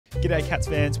G'day Cats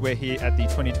fans, we're here at the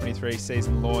 2023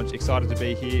 season launch. Excited to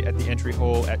be here at the entry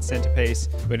hall at Centrepiece.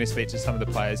 We're going to speak to some of the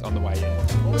players on the way in.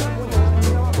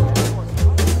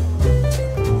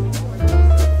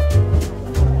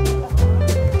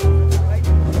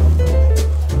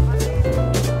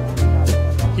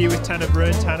 Here with Tanner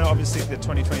Bruin. Tanner, obviously the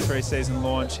 2023 season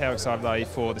launch. How excited are you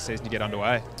for the season to get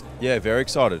underway? Yeah, very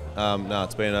excited.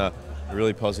 It's been a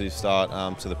really positive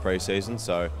start to the pre-season,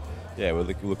 so yeah, we're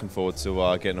looking forward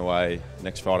to getting away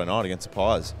next Friday night against the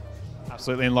Pies.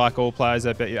 Absolutely, and like all players,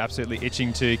 I bet you're absolutely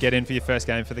itching to get in for your first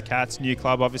game for the Cats. New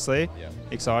club, obviously. Yeah.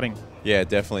 Exciting. Yeah,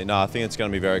 definitely. No, I think it's going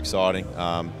to be very exciting.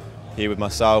 Here with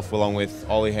myself, along with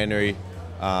Ollie Henry,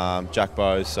 Jack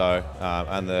Bowes,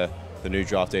 and the new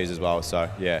draftees as well. So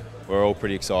yeah, we're all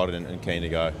pretty excited and keen to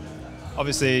go.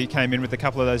 Obviously, you came in with a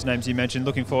couple of those names you mentioned.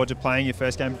 Looking forward to playing your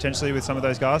first game potentially with some of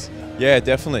those guys? Yeah,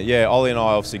 definitely. Yeah, Ollie and I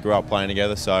obviously grew up playing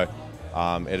together, so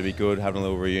it'll be good having a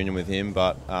little reunion with him.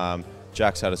 But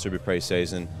Jack's had a super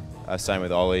pre-season, same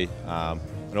with Ollie,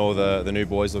 and all the new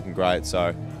boys looking great.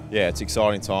 So yeah, it's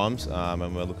exciting times,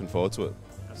 and we're looking forward to it.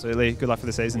 Absolutely. Good luck for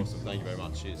the season. Awesome. Thank you very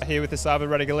much. Cheers. Here with the Sava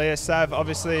Radigalia. Sav,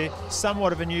 obviously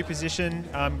somewhat of a new position,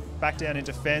 back down in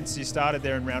defence. You started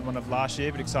there in round one of last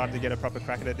year, but excited to get a proper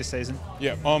crack at it this season.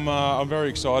 Yeah, I'm very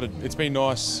excited. It's been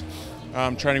nice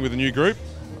training with a new group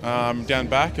down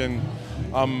back, and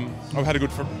I've had a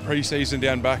good pre-season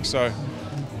down back, so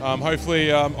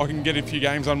hopefully I can get a few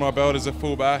games on my belt as a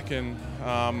fullback, and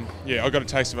yeah, I got a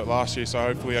taste of it last year, so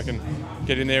hopefully I can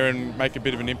get in there and make a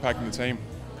bit of an impact in the team.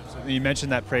 You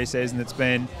mentioned that pre-season that's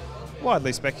been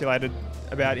widely speculated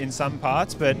about in some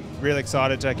parts, but really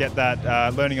excited to get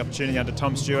that learning opportunity under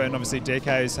Tom Stewart, and obviously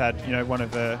DK's had one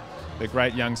of the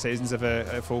great young seasons of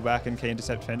a fullback and key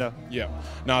intercept defender. Yeah,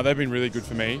 no, they've been really good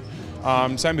for me.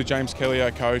 Same with James Kelly, our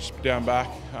coach, down back.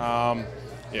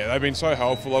 Yeah, they've been so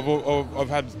helpful. I've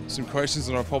had some questions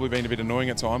and I've probably been a bit annoying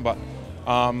at times, but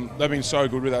they've been so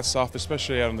good with that stuff,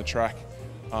 especially out on the track.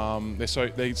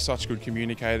 They're such good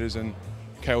communicators, and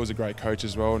Kale was a great coach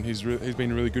as well, and he's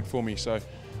been really good for me. So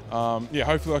yeah,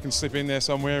 hopefully I can slip in there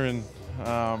somewhere and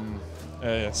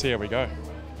see how we go.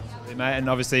 Mate, and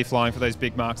obviously flying for those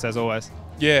big marks as always.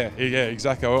 Yeah,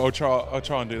 exactly. I'll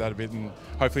try and do that a bit, and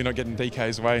hopefully not getting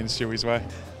DK's way and Stewie's way.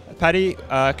 Paddy,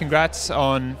 congrats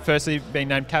on firstly being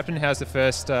named captain. How's the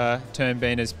first term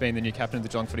been as being the new captain of the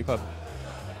Geelong Footy Club?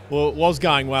 Well, it was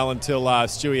going well until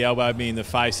Stewie elbowed me in the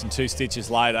face, and 2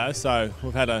 stitches later. So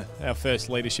we've had our first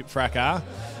leadership fracas,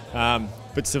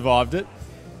 but survived it.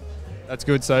 That's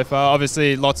good so far.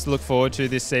 Obviously, lots to look forward to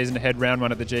this season ahead. Round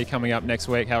 1 at the G coming up next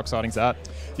week. How exciting is that?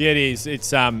 Yeah, it is.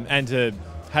 It's and to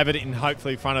have it in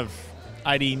hopefully in front of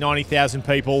 80, 90,000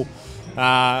 people.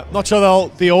 Not sure they'll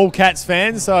be all Cats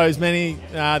fans, so as many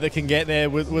that can get there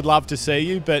would love to see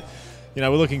you. But we're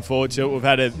looking forward to it. We've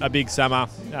had a big summer.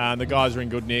 The guys are in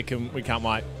good nick, and we can't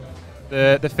wait.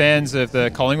 The fans of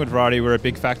the Collingwood variety were a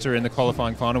big factor in the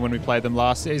qualifying final when we played them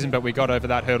last season, but we got over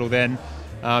that hurdle then.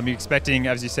 You're expecting,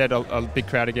 as you said, a big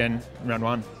crowd again in round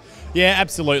 1? Yeah,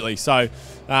 absolutely. So,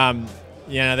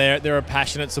 they're a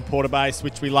passionate supporter base,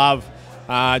 which we love.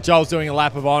 Joel's doing a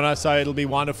lap of honour, so it'll be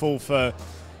wonderful for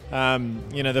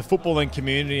the footballing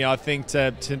community, I think,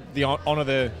 to honour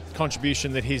the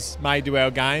contribution that he's made to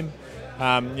our game.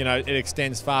 It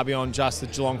extends far beyond just the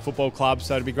Geelong Football Club,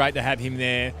 so it'd be great to have him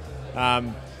there.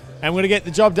 And we're going to get the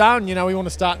job done. We want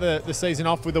to start the season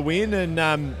off with a win, and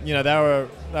they were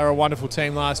a wonderful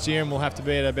team last year, and we'll have to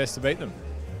be at our best to beat them.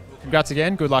 Congrats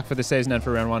again. Good luck for the season and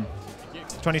for round 1.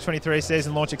 2023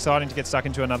 season launch, exciting to get stuck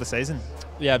into another season.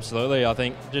 Yeah, absolutely. I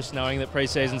think just knowing that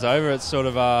pre-season's over, it's sort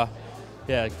of a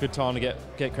good time to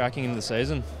get cracking into the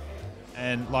season.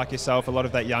 And like yourself, a lot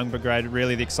of that young brigade,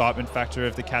 really the excitement factor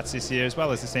of the Cats this year, as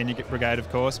well as the senior brigade,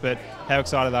 of course. But how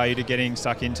excited are you to getting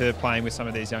stuck into playing with some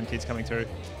of these young kids coming through?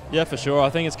 Yeah, for sure. I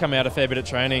think it's come out a fair bit of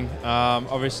training.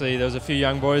 Obviously, there was a few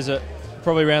young boys that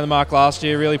probably ran the mark last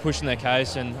year, really pushing their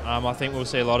case, and I think we'll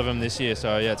see a lot of them this year.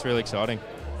 So yeah, it's really exciting.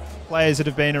 Players that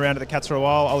have been around at the Cats for a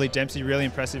while. Ollie Dempsey, really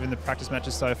impressive in the practice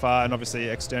matches so far, and obviously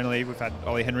externally we've had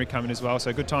Ollie Henry come in as well,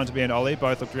 so good time to be in Ollie.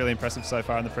 Both looked really impressive so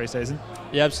far in the pre-season.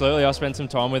 Yeah, absolutely. I spent some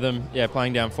time with them,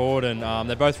 playing down forward, and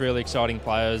they're both really exciting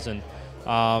players, and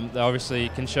they obviously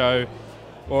can show,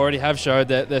 or already have showed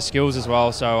their skills as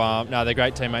well, so they're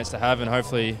great teammates to have, and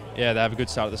hopefully they have a good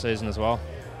start of the season as well.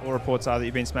 All reports are that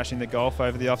you've been smashing the golf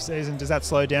over the off-season. Does that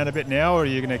slow down a bit now, or are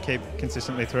you going to keep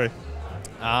consistently through?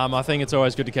 I think it's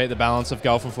always good to keep the balance of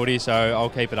golf and footy, so I'll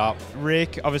keep it up.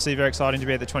 Rick, obviously very exciting to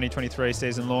be at the 2023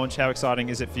 season launch. How exciting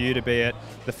is it for you to be at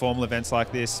the formal events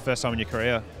like this, first time in your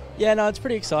career? Yeah, no, it's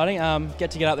pretty exciting.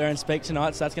 Get to get up there and speak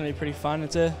tonight, so that's going to be pretty fun.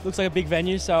 Looks like a big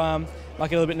venue, so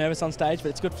like a little bit nervous on stage, but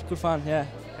it's good fun, yeah.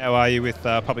 How are you with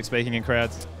public speaking in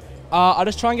crowds? I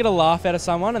just try and get a laugh out of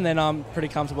someone, and then I'm pretty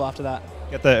comfortable after that.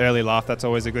 Get the early laugh, that's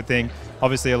always a good thing.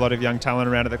 Obviously a lot of young talent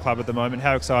around at the club at the moment.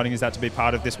 How exciting is that to be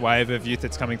part of this wave of youth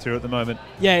that's coming through at the moment?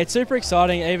 Yeah, it's super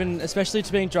exciting, especially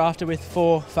to being drafted with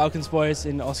 4 Falcons boys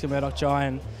in Oscar, Murdoch, Jai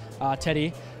and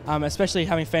Teddy. Especially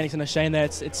having Phoenix and Asheen there,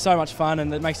 it's so much fun,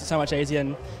 and it makes it so much easier,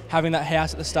 and having that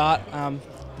house at the start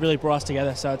really brought us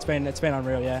together, so it's been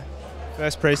unreal, yeah.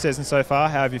 First pre-season so far,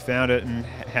 how have you found it and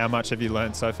how much have you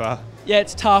learned so far? Yeah,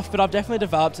 it's tough, but I've definitely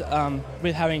developed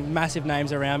with having massive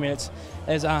names around me.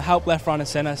 There's help left, right and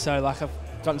centre, so like I've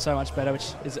gotten so much better, which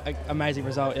is an amazing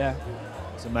result, yeah.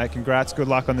 So mate, congrats, good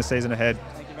luck on the season ahead.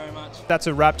 Thank you very much. That's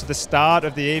a wrap to the start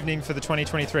of the evening for the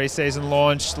 2023 season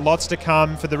launch. Lots to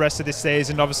come for the rest of this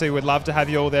season. Obviously we'd love to have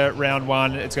you all there at round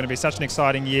 1. It's going to be such an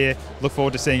exciting year. Look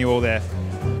forward to seeing you all there.